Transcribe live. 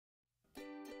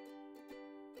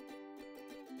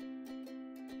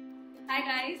Hi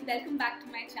guys, welcome back to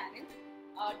my channel.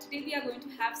 Today we are going to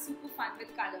have super fun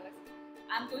with colors.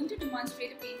 I'm going to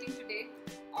demonstrate a painting today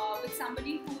with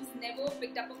somebody who's never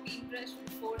picked up a paintbrush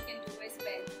before can do as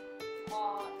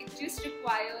well. It just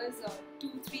requires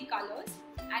 2-3 colors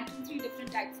and 2-3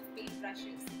 different types of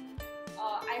paintbrushes.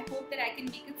 I hope that I can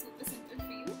make it super simple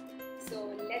for you.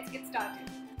 So let's get started.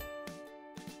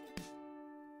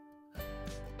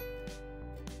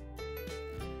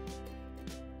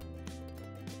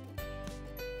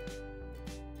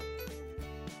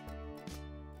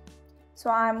 So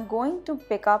I am going to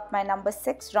pick up my number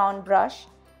 6 round brush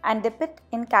and dip it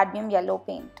in cadmium yellow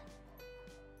paint.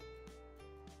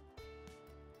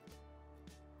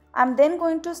 I'm then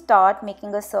going to start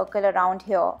making a circle around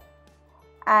here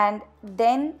and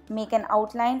then make an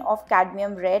outline of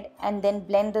cadmium red and then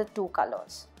blend the two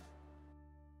colors.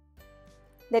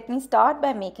 Let me start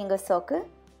by making a circle.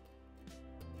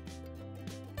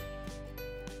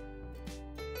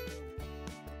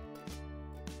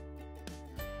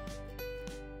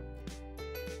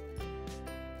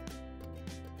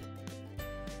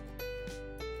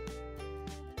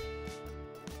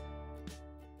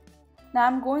 Now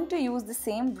I'm going to use the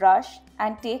same brush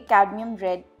and take cadmium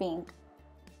red paint.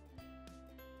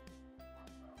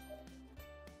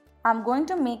 I'm going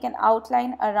to make an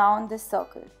outline around this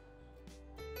circle.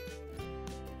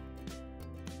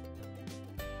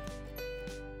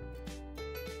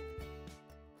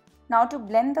 Now to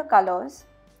blend the colors,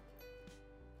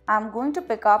 I'm going to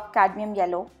pick up cadmium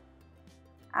yellow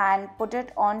and put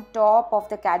it on top of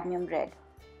the cadmium red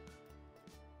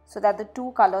so that the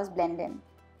two colors blend in.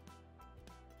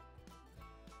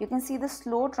 You can see the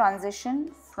slow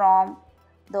transition from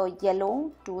the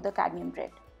yellow to the cadmium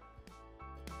red.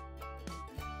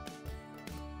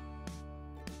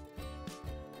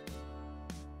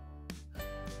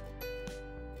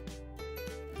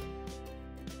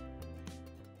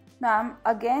 Now I'm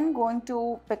again going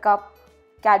to pick up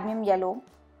cadmium yellow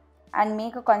and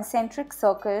make a concentric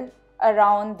circle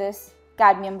around this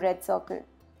cadmium red circle.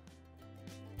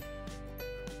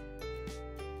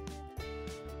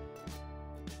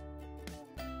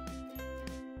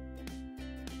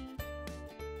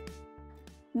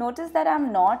 Notice that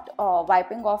I'm not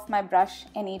wiping off my brush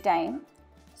anytime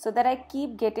so that I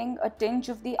keep getting a tinge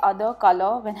of the other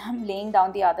color when I'm laying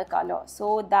down the other color.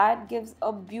 So that gives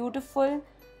a beautiful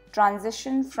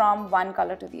transition from one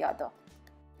color to the other.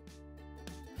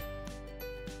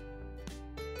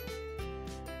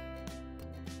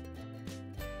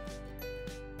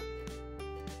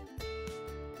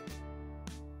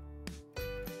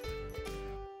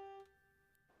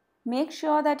 Make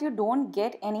sure that you don't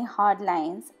get any hard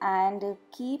lines and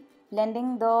keep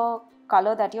blending the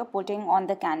color that you're putting on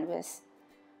the canvas.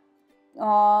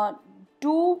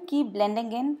 Do keep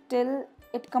blending in till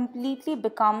it completely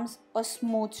becomes a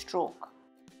smooth stroke.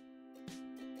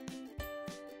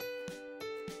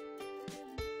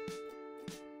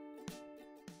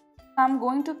 I'm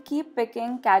going to keep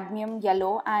picking cadmium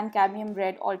yellow and cadmium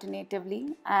red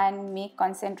alternatively and make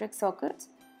concentric circles.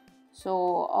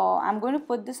 So I'm going to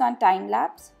put this on time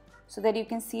lapse so that you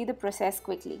can see the process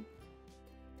quickly.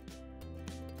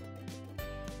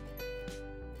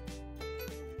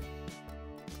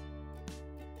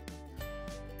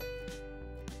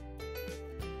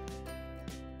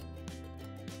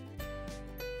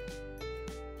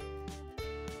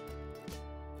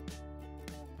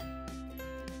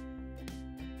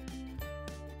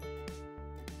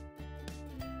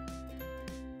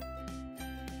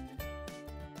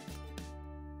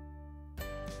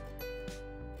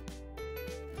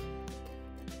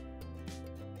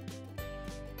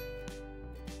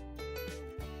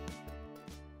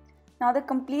 Now the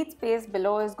complete space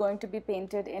below is going to be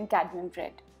painted in cadmium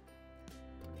red.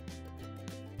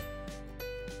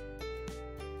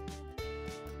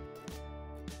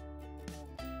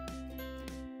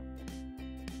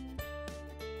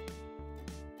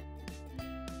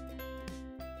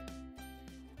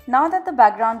 Now that the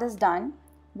background is done,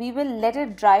 we will let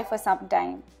it dry for some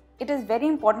time. It is very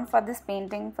important for this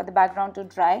painting for the background to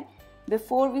dry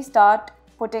before we start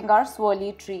putting our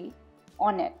swirly tree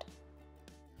on it.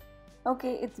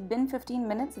 Okay, it's been 15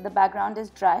 minutes, the background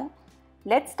is dry.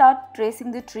 Let's start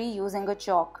tracing the tree using a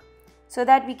chalk so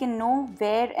that we can know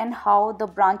where and how the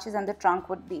branches and the trunk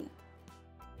would be.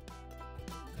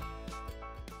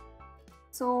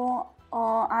 So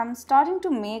I'm starting to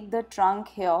make the trunk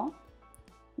here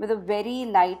with a very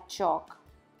light chalk.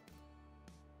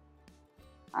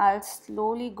 I'll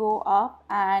slowly go up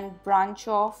and branch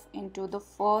off into the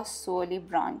first swirly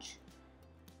branch.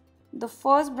 The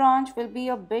first branch will be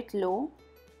a bit low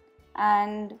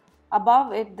and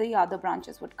above it the other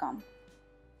branches would come.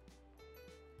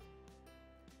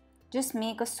 just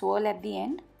make a swirl at the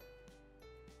end,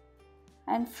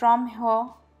 and from here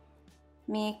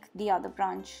make the other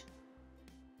branch.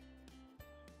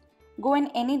 Go in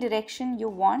any direction you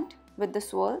want with the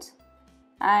swirls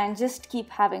and just keep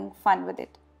having fun with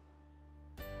it.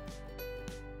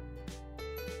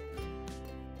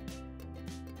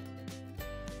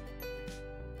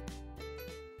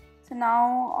 So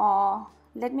now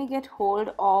let me get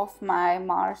hold of my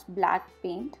Mars black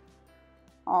paint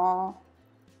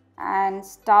and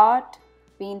start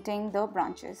painting the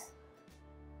branches.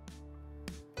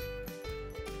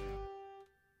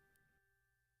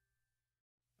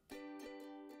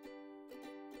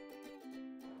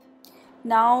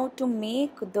 Now to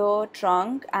make the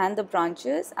trunk and the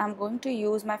branches, I'm going to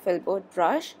use my Filbert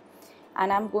brush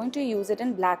and I'm going to use it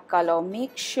in black color.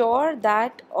 Make sure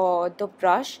that the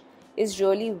brush is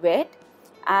really wet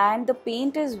and the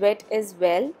paint is wet as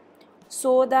well,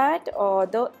 so that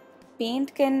the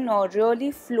paint can really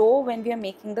flow when we are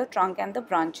making the trunk and the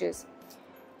branches.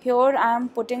 Here I am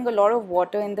putting a lot of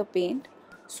water in the paint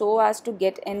so as to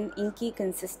get an inky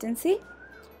consistency,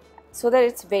 so that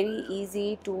it's very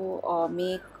easy to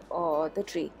make the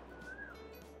tree.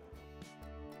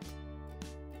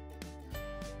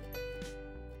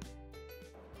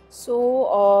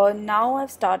 So now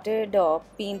I've started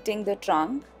painting the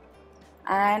trunk,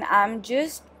 and I'm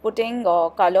just putting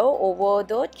color over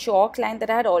the chalk line that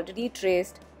I had already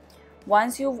traced.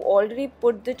 Once you've already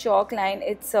put the chalk line,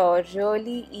 it's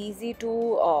really easy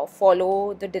to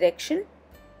follow the direction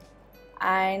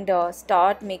and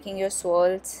start making your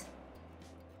swirls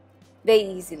very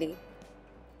easily.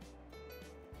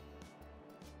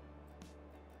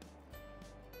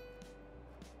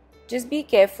 Just be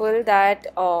careful that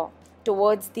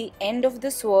towards the end of the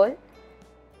swirl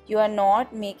you are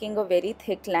not making a very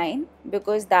thick line,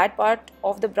 because that part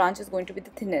of the branch is going to be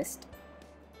the thinnest.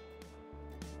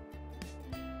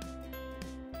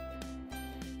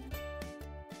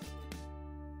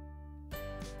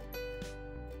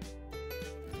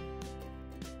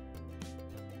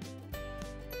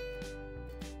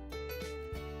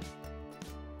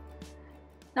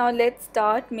 Now let's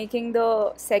start making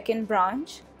the second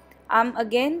branch. I'm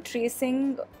again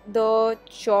tracing the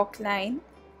chalk line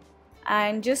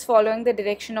and just following the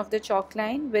direction of the chalk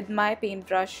line with my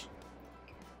paintbrush.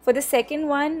 For the second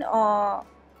one,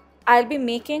 I'll be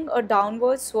making a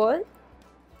downward swirl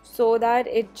so that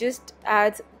it just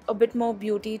adds a bit more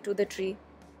beauty to the tree.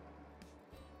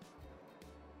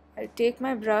 I'll take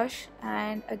my brush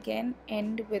and again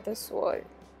end with a swirl.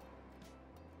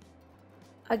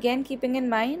 Again, keeping in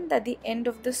mind that the end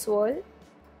of the swirl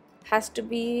has to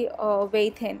be very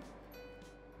thin.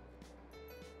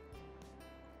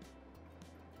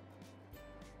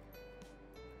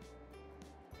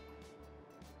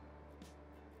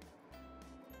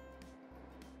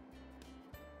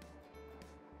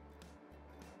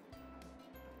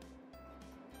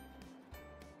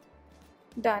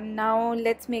 Done. Now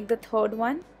let's make the third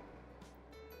one.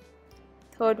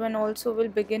 Third one also will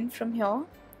begin from here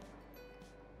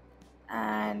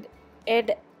and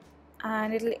it'll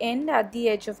end at the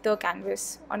edge of the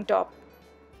canvas on top.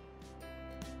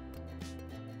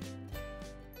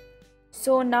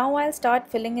 So now I'll start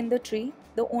filling in the tree.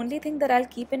 The only thing that I'll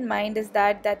keep in mind is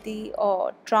that the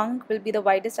trunk will be the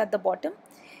widest at the bottom,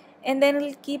 and then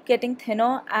it'll keep getting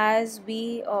thinner as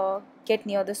we get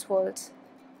near the swirls.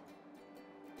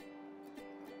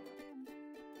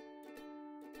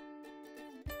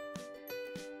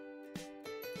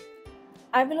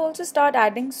 I will also start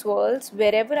adding swirls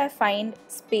wherever I find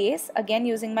space, again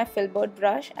using my Filbert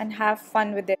brush, and have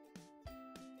fun with it.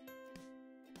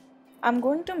 I'm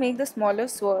going to make the smaller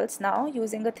swirls now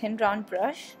using a thin round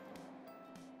brush.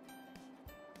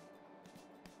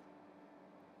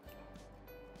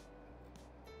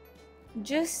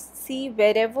 Just see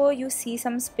wherever you see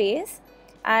some space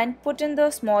and put in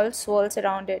the small swirls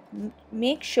around it.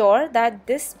 Make sure that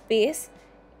this space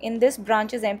in this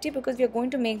branch is empty, because we are going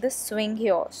to make this swing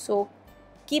here, so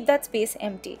keep that space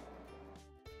empty.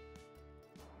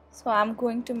 So I'm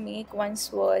going to make one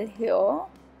swirl here,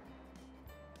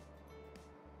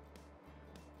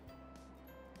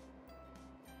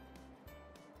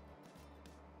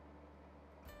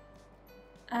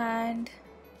 and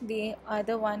the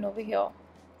other one over here.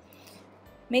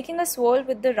 Making a swirl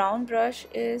with the round brush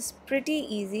is pretty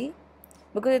easy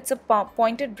because it's a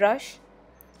pointed brush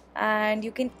and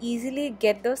you can easily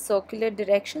get the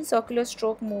circular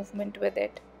stroke movement with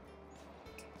it.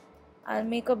 I'll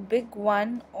make a big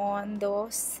one on the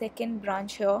second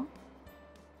branch here.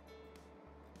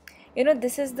 You know,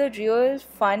 this is the real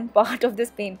fun part of this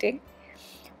painting,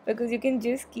 because you can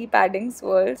just keep adding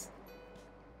swirls.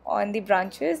 on the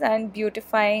branches and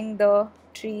beautifying the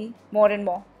tree more and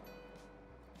more.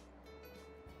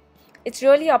 It's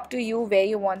really up to you where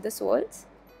you want the swirls.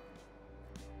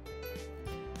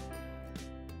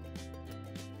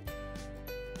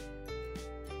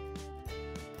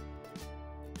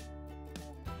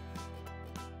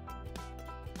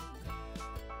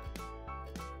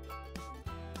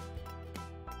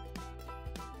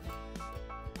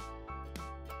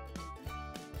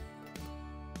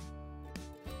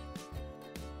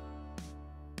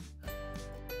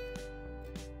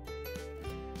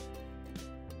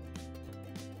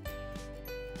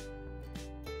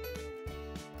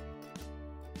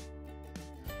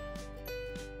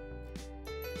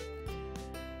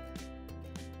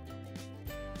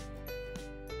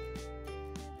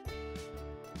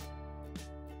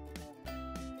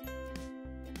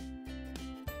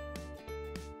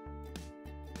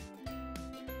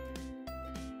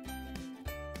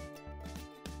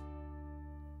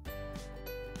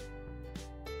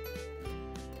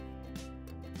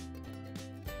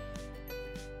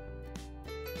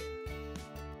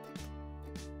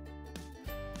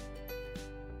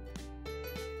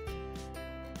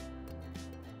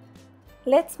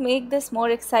 Let's make this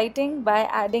more exciting by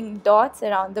adding dots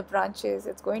around the branches.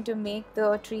 It's going to make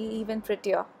the tree even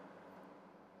prettier.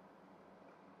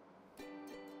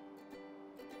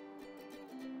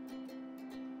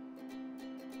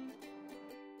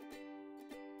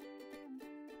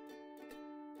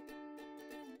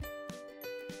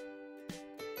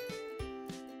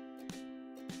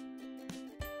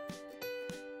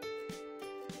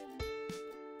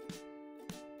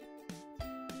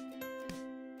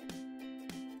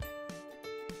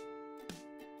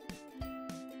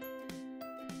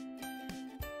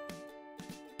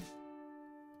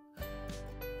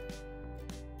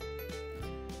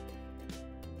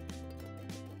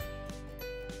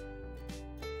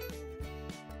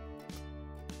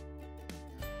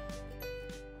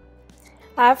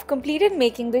 I have completed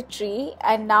making the tree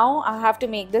and now I have to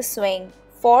make the swing.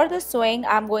 For the swing,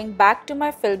 I'm going back to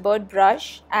my Filbert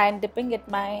brush and dipping it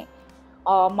my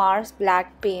Mars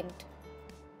black paint.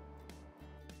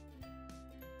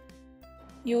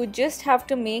 You just have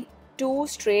to make two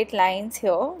straight lines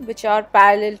here which are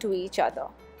parallel to each other.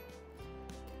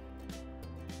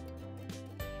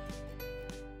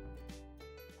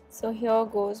 So here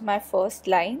goes my first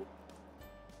line.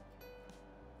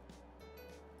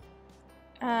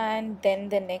 And then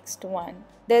the next one.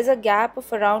 There's a gap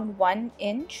of around 1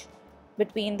 inch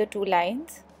between the two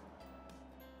lines.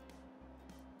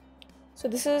 So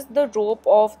this is the rope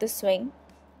of the swing.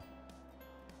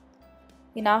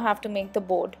 We now have to make the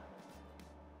board.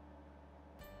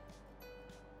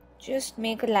 Just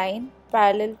make a line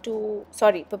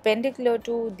perpendicular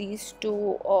to these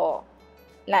two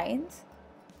lines.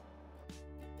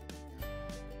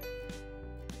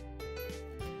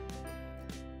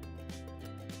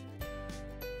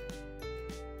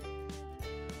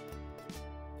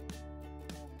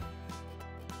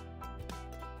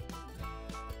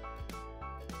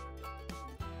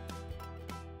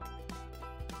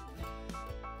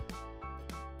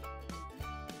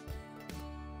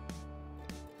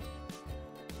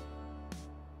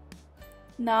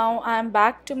 Now I am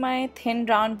back to my thin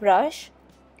round brush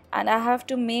and I have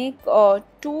to make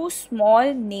two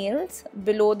small nails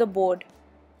below the board.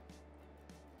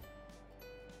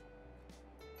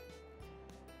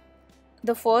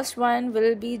 The first one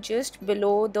will be just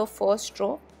below the first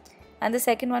rope and the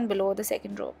second one below the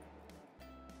second rope.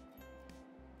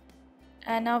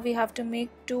 And now we have to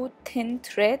make two thin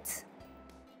threads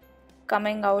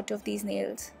coming out of these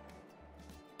nails.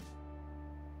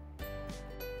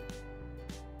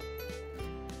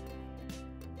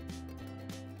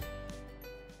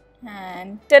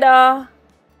 And ta-da!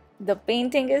 The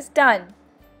painting is done.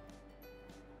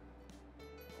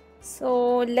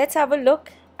 So let's have a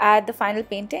look at the final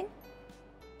painting,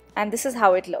 and this is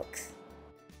how it looks.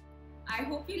 I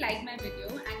hope you liked my video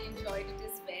and enjoyed it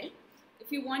as well.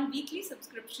 If you want weekly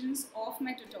subscriptions of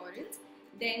my tutorials,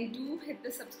 then do hit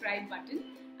the subscribe button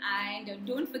and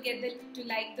don't forget to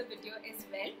like the video as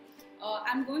well.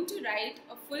 I'm going to write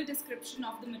a full description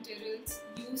of the materials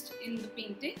used in the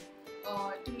painting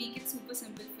to make it super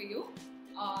simple for you.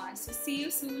 So see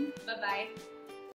you soon. Bye bye.